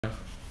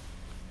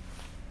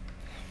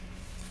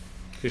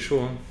C'est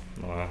chaud, hein.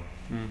 Ouais.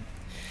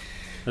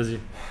 Vas-y.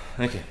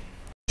 Ok.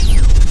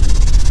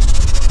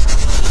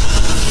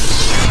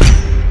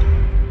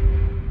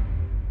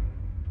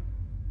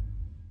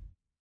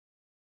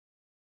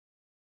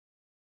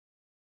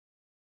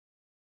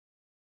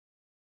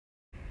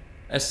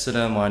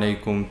 Assalamu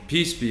alaikum,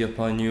 peace be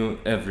upon you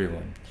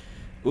everyone.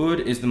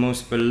 Oud is the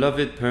most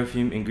beloved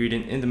perfume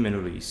ingredient in the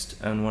Middle East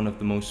and one of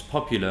the most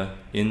popular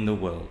in the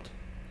world.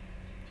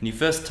 Can you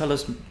first tell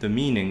us the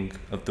meaning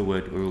of the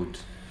word oud?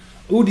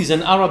 Oud is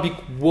an Arabic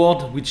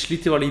word which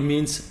literally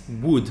means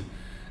wood.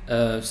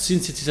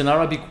 Since it is an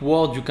Arabic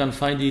word, you can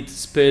find it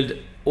spelled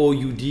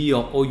O-U-D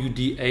or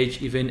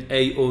O-U-D-H, even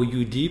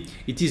A-O-U-D.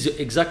 It is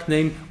the exact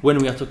name when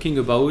we are talking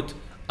about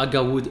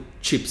agarwood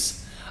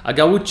chips.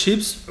 Agarwood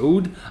chips,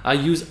 oud, are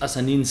used as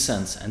an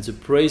incense, and the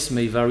price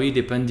may vary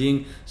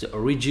depending the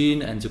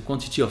origin and the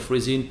quantity of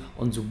resin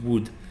on the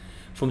wood.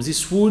 From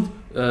this wood,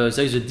 there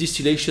is a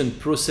distillation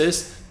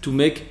process to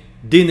make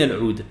Dehn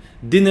Al Oud.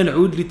 Dehn Al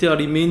Oud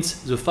literally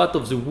means the fat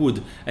of the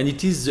wood, and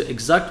it is the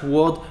exact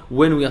word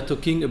when we are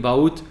talking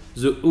about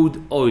the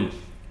oud oil.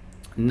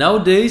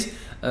 Nowadays,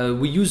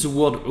 we use the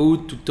word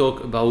oud to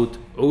talk about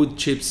oud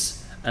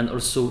chips and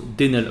also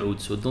Dehn Al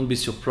Oud. So don't be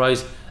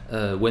surprised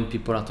when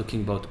people are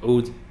talking about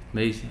oud, it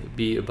may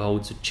be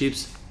about the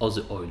chips or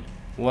the oil.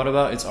 What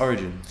about its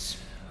origins?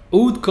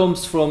 Oud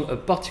comes from a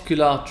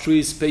particular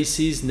tree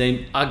species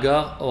named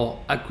agar or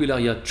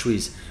Aquilaria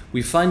trees.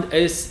 We find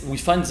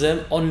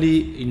them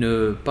only in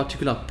a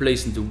particular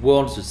place in the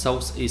world, the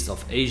southeast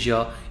of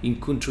Asia, in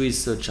countries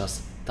such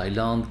as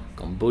Thailand,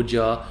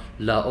 Cambodia,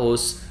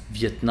 Laos,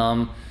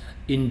 Vietnam,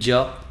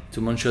 India, to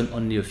mention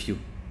only a few.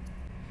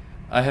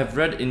 I have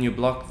read in your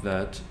blog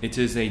that it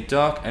is a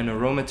dark and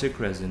aromatic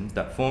resin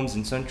that forms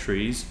in some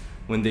trees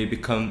when they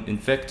become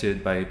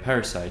infected by a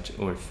parasite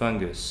or a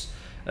fungus.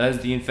 As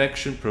the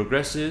infection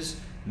progresses,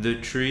 the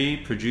tree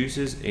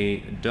produces a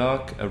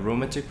dark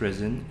aromatic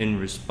resin in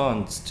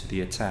response to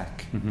the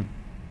attack.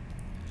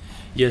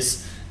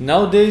 Yes,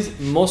 nowadays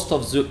most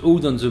of the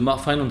oud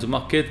found on the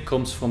market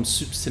comes from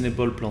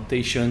sustainable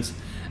plantations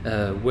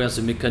where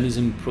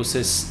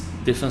the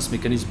defense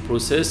mechanism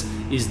process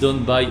is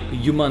done by a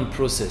human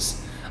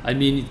process. I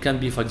mean, it can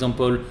be, for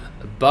example,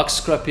 bark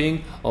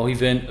scraping or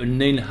even a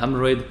nail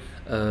hammered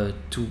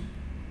to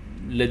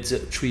let the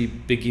tree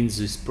begin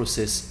this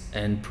process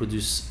and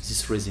produce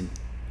this resin.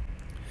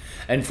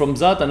 And from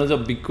that, another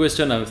big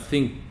question I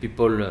think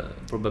people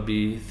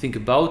probably think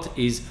about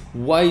is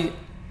why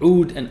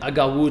oud and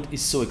agarwood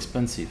is so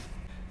expensive.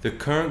 The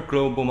current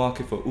global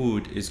market for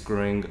oud is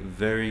growing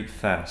very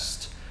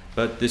fast.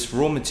 But this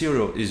raw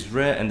material is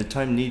rare and the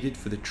time needed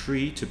for the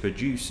tree to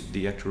produce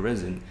the actual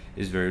resin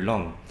is very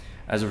long.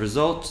 As a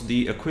result,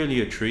 the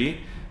Aquilaria tree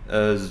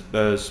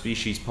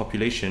species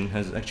population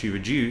has actually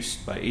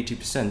reduced by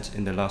 80%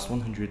 in the last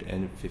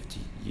 150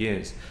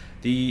 years.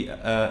 The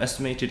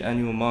estimated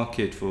annual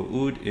market for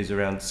oud is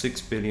around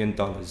 $6 billion.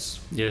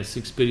 Yeah,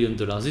 $6 billion.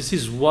 This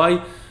is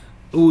why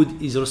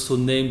oud is also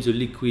named the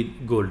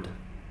liquid gold.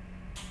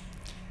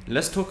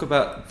 Let's talk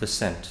about the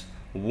scent.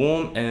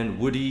 Warm and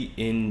woody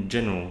in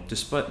general,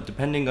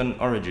 depending on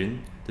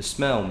origin, the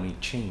smell may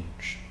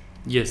change.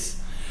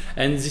 Yes,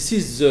 and this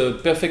is the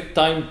perfect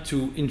time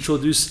to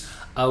introduce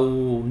our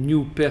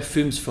new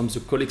perfumes from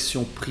the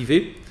collection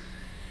Privé.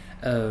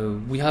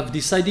 We have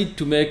decided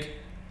to make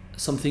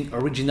something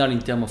original in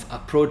terms of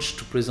approach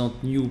to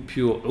present new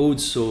pure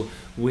oud. So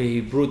we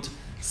brought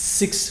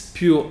 6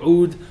 pure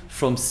oud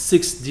from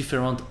 6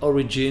 different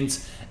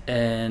origins,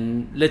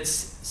 and let's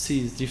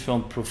see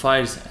different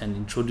profiles and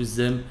introduce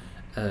them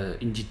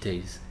in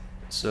details.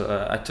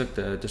 So I took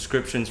the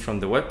descriptions from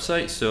the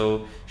website.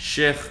 So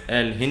Sheikh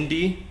Al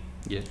Hindi,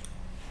 yeah,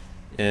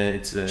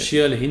 it's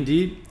Sheikh Al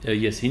Hindi,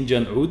 yes,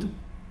 Indian oud.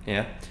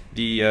 Yeah,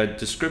 the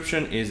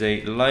description is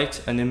a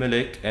light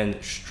animalic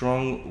and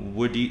strong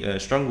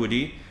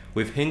woody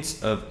with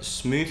hints of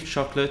smooth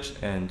chocolate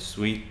and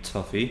sweet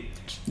toffee.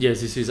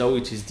 Yes, this is how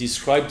it is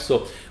described.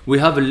 So we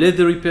have a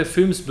leathery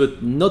perfumes,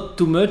 but not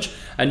too much.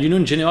 And you know,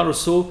 in general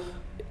also,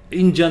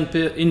 Indian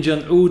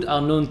oud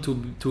are known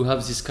to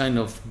have this kind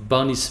of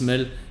barny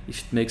smell,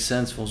 if it makes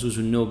sense for those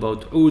who know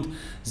about oud.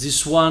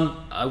 This one,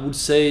 I would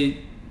say,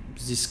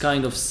 this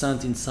kind of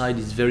scent inside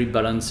is very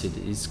balanced.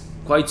 It's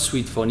quite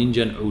sweet for an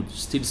Indian oud,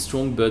 still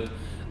strong, but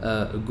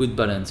a good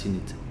balance in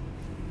it.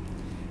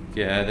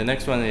 Yeah, the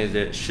next one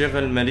is Sheikh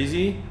Al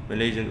Malizi,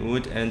 Malaysian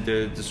oud, and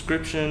the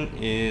description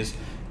is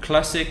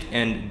classic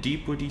and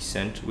deep woody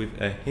scent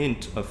with a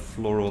hint of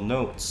floral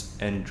notes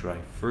and dry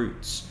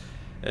fruits.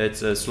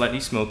 It's slightly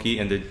smoky,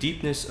 and the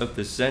deepness of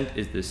the scent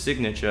is the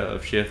signature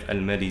of Sheikh Al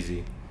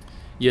Malizi.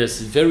 Yes,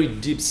 very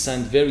deep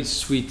scent, very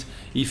sweet.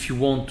 If you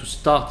want to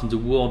start in the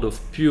world of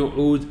pure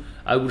oud,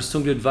 I would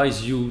strongly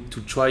advise you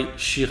to try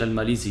Sheikh Al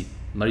Malizi,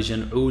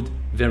 Malaysian oud,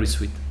 very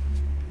sweet.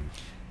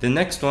 The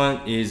next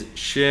one is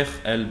Sheikh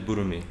Al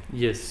Burumi.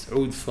 Yes,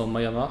 oud from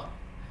Myanmar.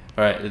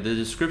 Alright, the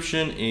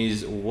description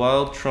is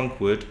wild trunk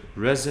wood,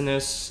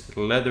 resinous,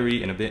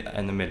 leathery, and a bit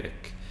animalic.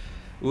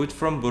 Oud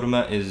from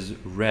Burma is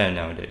rare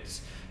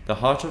nowadays. The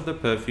heart of the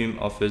perfume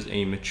offers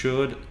a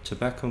matured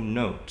tobacco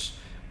note,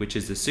 which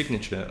is the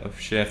signature of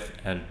Sheikh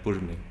Al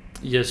Burmi.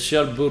 Yes,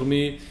 Sheikh Al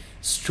Burmi,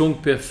 strong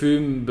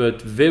perfume,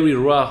 but very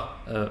rare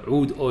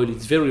oud oil.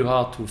 It's very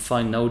hard to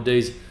find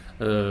nowadays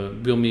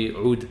Burmi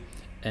oud,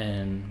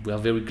 and we are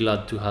very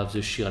glad to have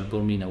the Sheikh Al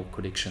Burmi in our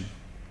collection.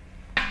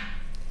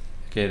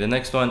 Okay, the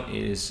next one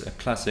is a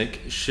classic,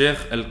 Sheikh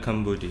Al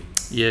Kambodi.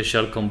 Yeah,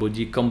 Sheikh Al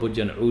Kambodi,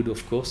 Cambodian oud,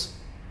 of course.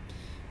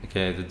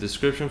 Okay, the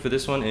description for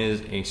this one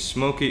is a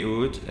smoky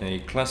oud, a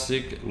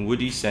classic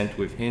woody scent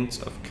with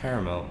hints of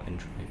caramel and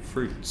dry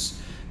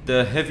fruits.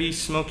 The heavy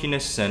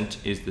smokiness scent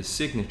is the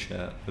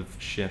signature of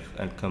Sheikh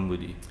Al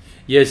Kambodi.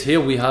 Yes,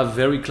 here we have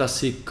very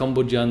classic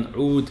Cambodian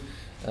oud,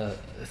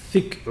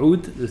 thick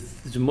oud,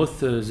 the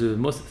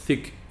most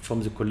thick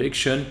from the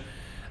collection,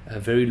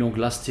 very long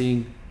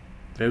lasting,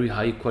 very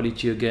high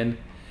quality again,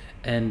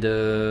 and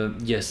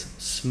yes,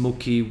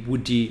 smoky,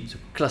 woody, the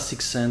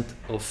classic scent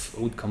of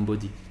oud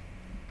Kambodi.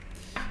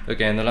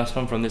 Okay, and the last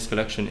one from this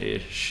collection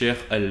is Sheikh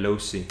Al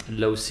Lawsi.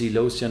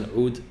 Laosian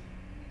oud,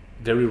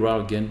 very rare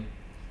again.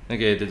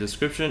 Okay, the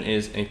description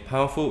is a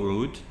powerful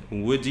oud,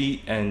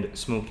 woody and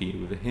smoky,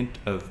 with a hint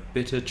of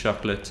bitter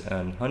chocolate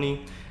and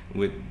honey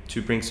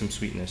to bring some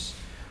sweetness.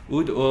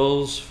 Oud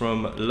oils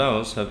from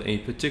Laos have a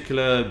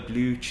particular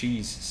blue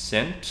cheese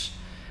scent,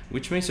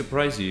 which may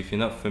surprise you if you're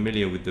not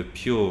familiar with the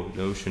pure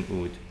Laotian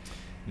oud.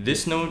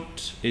 This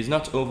note is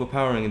not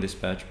overpowering in this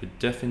batch, but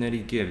definitely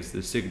gives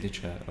the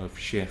signature of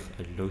Sheikh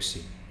Al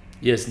Lawsi.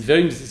 Yes,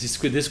 this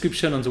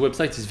description on the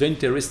website is very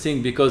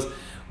interesting because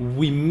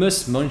we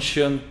must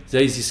mention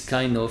there is this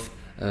kind of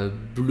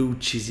blue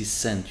cheesy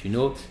scent, you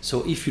know.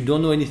 So if you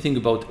don't know anything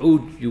about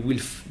oud,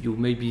 you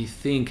maybe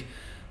think,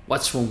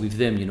 what's wrong with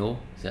them, you know?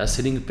 They are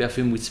selling a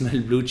perfume which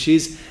smells blue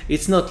cheese.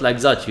 It's not like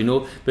that, you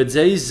know. But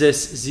there is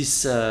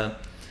this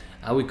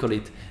how we call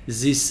it,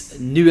 this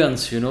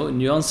nuance, you know,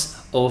 nuance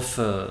of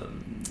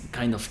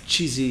kind of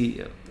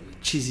cheesy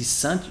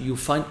scent you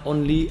find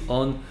only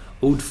on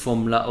oud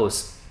from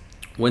Laos.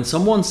 When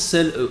someone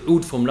sells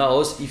oud from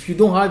Laos, if you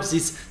don't have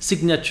this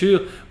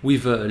signature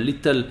with a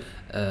little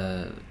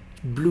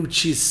blue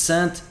cheese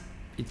scent,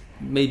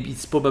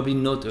 it's probably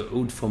not a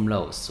oud from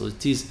Laos. So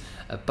it is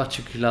a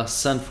particular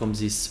scent from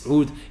this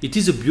oud. It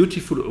is a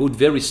beautiful oud,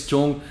 very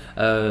strong.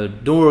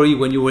 Don't worry,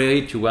 when you wear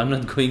it, you are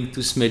not going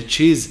to smell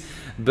cheese,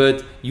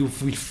 but you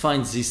will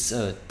find this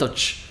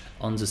touch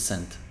on the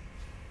scent.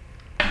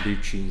 Blue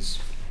cheese.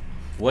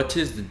 What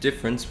is the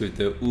difference with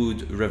the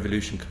Oud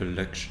Revolution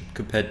collection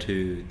compared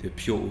to the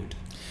pure oud?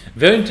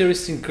 Very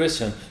interesting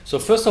question. So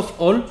first of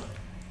all,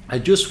 I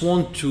just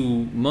want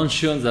to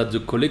mention that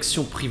the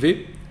collection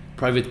privée,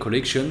 private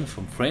collection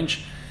from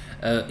French,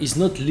 is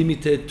not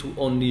limited to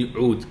only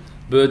oud,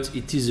 but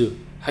it is the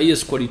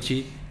highest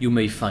quality you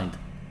may find.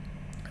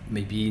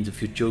 Maybe in the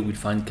future we'll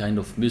find kind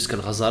of Musk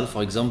Al Ghazal,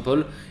 for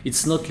example.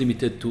 It's not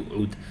limited to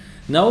oud.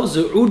 Now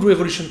the Oud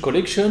Revolution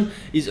collection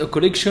is a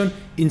collection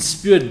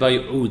inspired by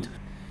oud,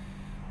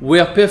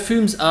 where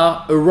perfumes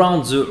are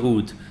around the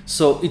oud.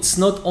 So it's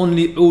not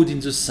only oud in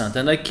the scent.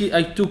 And I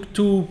took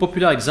two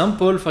popular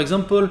examples. For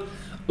example,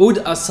 Oud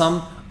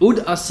Assam. Oud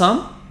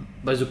Assam,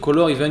 by the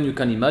color even you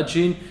can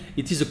imagine,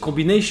 it is a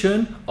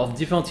combination of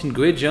different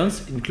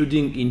ingredients,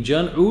 including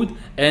Indian oud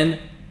and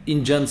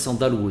Indian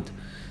sandalwood.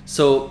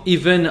 So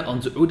even on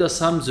the Oud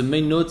Assam, the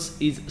main notes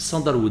is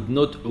sandalwood,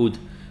 not oud.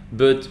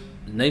 But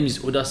the name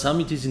is Oud Assam.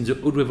 It is in the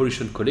Oud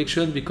Revolution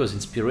collection because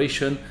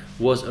inspiration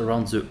was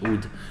around the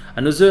oud.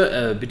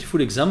 Another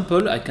beautiful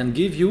example I can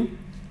give you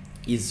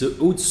is the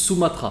Oud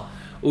Sumatra.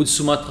 Oud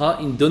Sumatra,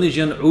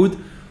 Indonesian oud.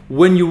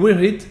 When you wear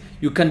it,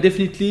 you can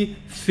definitely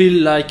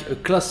feel like a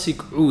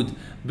classic oud,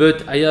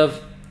 but I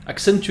have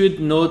accentuated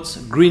notes,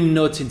 green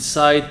notes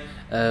inside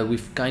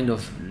with kind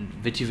of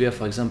vetiver,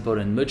 for example,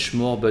 and much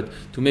more, but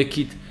to make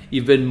it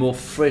even more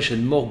fresh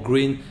and more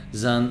green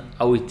than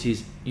how it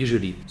is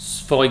usually.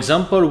 For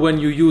example, when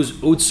you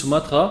use Oud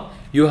Sumatra,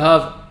 you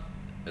have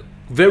a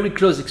very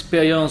close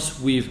experience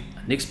with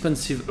an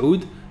expensive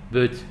oud,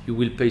 but you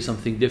will pay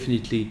something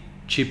definitely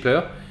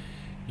cheaper.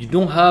 You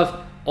don't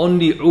have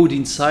only oud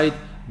inside,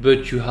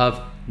 but you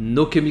have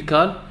no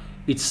chemical.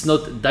 It's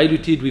not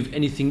diluted with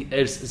anything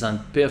else than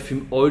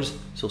perfume oils,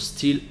 so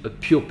still a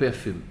pure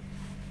perfume.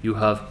 You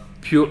have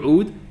pure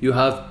oud, you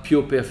have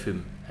pure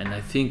perfume, and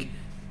I think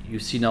you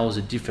see now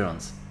the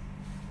difference.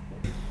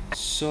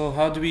 So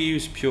how do we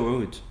use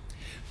pure oud?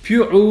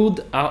 Pure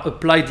oud are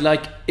applied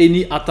like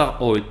any attar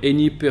oil,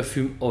 any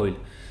perfume oil.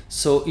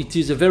 So it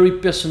is a very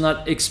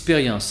personal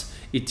experience.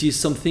 It is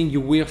something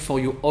you wear for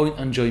your own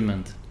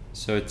enjoyment.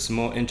 So it's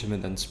more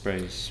intimate than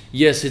sprays.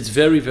 Yes, it's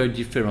very, very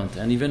different.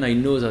 And even I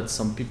know that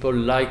some people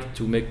like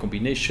to make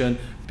combination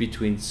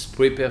between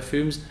spray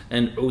perfumes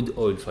and oud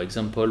oil, for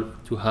example,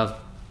 to have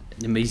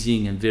an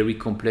amazing and very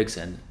complex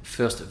and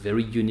first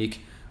very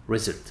unique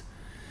result.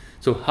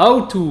 So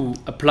how to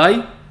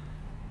apply?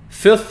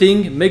 First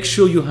thing, make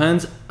sure your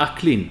hands are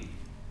clean.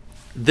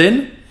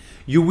 Then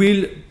you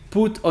will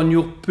put on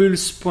your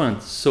pulse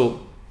point,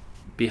 so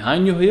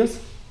behind your ears.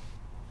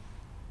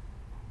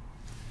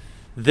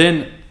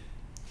 Then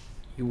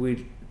you will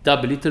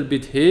dab a little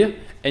bit here,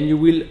 and you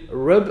will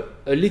rub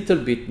a little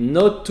bit,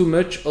 not too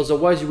much,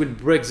 otherwise you will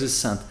break the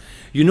scent.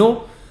 You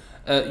know,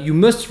 you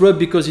must rub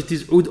because it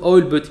is oud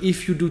oil, but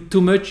if you do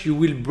too much, you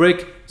will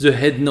break the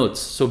head notes.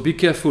 So be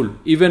careful.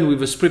 Even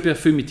with a spray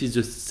perfume, it is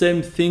the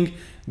same thing.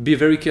 Be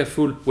very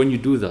careful when you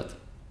do that.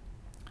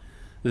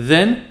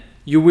 Then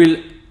you will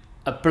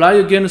apply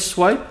again a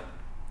swipe,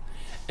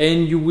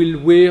 and you will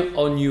wear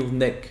on your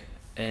neck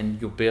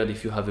and your beard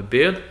if you have a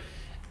beard,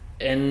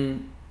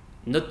 and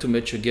not too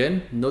much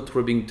again, not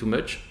rubbing too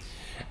much.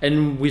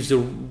 And with the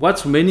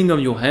what's remaining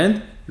on your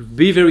hand,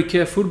 be very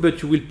careful,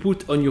 but you will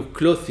put on your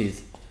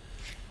clothes.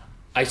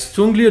 I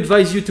strongly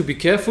advise you to be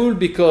careful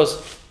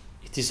because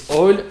it is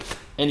oil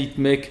and it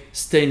make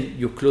stain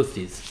your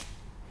clothes.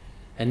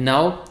 And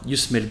now you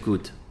smell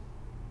good.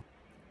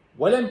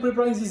 While I'm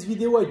preparing this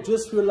video, I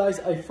just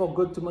realized I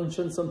forgot to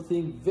mention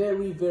something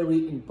very,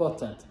 very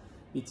important.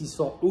 It is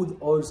for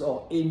oud oils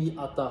or any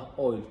attar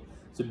oil.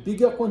 The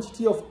bigger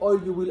quantity of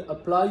oil you will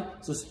apply,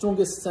 the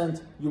strongest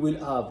scent you will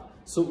have.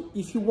 So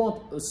if you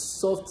want a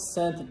soft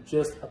scent,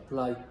 just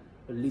apply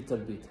a little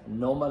bit. A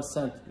normal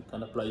scent, you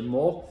can apply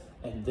more.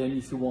 And then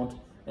if you want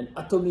an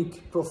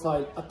atomic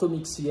profile,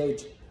 atomic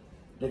CH,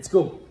 let's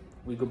go.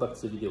 We go back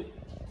to the video.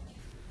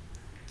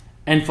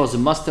 And for the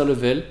master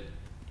level,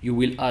 you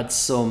will add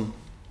some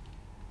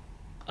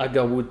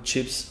agarwood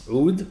chips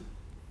oud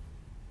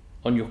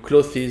on your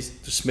clothes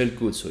to smell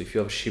good. So if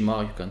you have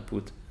shimmer, you can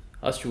put,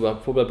 as you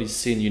have probably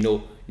seen, you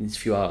know,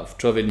 if you have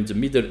traveled in the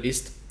Middle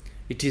East,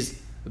 it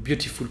is a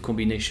beautiful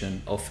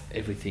combination of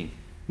everything.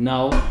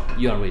 Now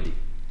you are ready.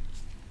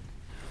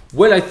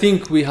 Well, I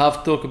think we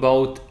have talked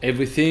about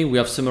everything. We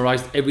have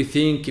summarized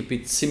everything. Keep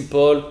it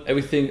simple.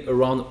 Everything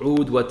around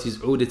oud, what is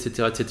oud,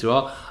 etc.,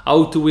 etc.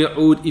 How to wear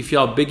oud if you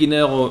are a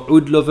beginner or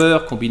oud lover.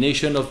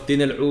 Combination of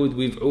Dehn Al Oud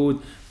with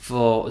oud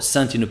for a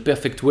scent in a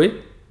perfect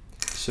way.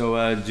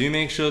 So do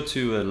make sure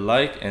to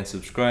like and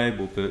subscribe.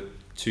 We'll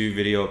put 2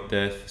 videos up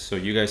there so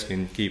you guys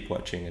can keep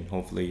watching and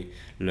hopefully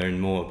learn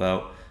more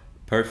about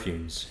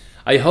perfumes.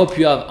 I hope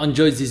you have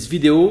enjoyed this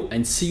video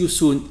and see you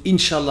soon,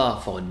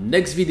 inshallah, for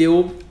next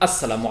video.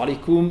 Assalamu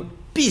alaikum.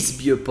 Peace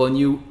be upon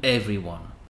you, everyone.